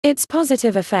Its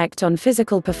positive effect on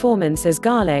physical performance as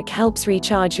garlic helps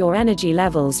recharge your energy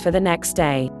levels for the next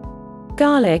day.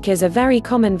 Garlic is a very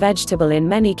common vegetable in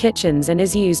many kitchens and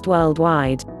is used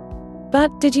worldwide.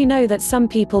 But, did you know that some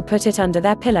people put it under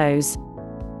their pillows?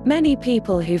 Many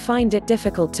people who find it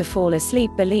difficult to fall asleep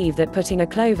believe that putting a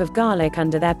clove of garlic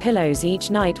under their pillows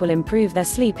each night will improve their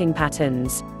sleeping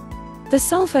patterns. The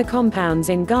sulfur compounds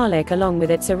in garlic along with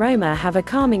its aroma have a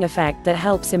calming effect that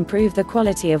helps improve the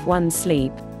quality of one's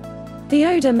sleep. The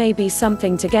odor may be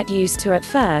something to get used to at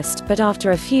first, but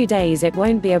after a few days it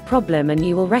won't be a problem and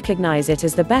you will recognize it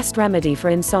as the best remedy for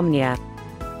insomnia.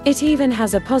 It even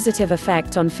has a positive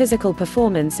effect on physical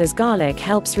performance as garlic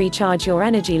helps recharge your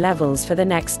energy levels for the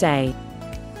next day.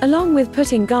 Along with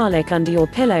putting garlic under your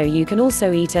pillow, you can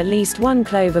also eat at least 1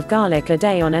 clove of garlic a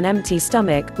day on an empty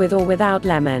stomach, with or without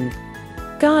lemon.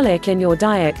 Garlic in your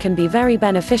diet can be very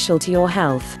beneficial to your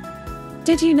health.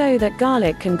 Did you know that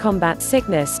garlic can combat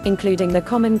sickness, including the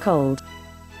common cold?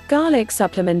 Garlic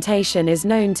supplementation is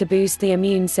known to boost the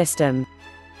immune system.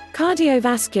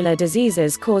 Cardiovascular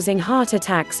diseases causing heart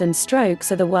attacks and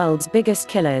strokes are the world's biggest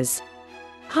killers.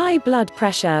 High blood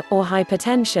pressure, or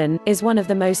hypertension, is one of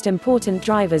the most important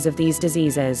drivers of these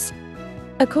diseases.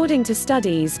 According to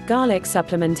studies, garlic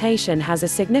supplementation has a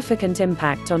significant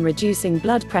impact on reducing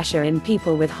blood pressure in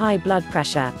people with high blood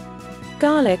pressure.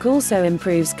 Garlic also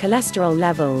improves cholesterol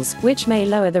levels, which may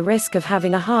lower the risk of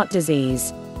having a heart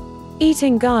disease.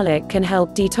 Eating garlic can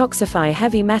help detoxify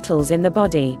heavy metals in the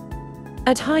body.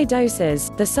 At high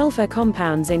doses, the sulfur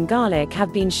compounds in garlic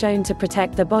have been shown to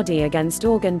protect the body against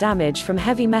organ damage from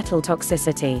heavy metal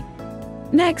toxicity.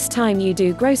 Next time you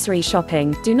do grocery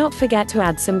shopping, do not forget to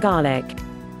add some garlic.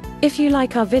 If you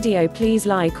like our video, please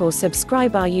like or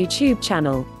subscribe our YouTube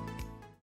channel.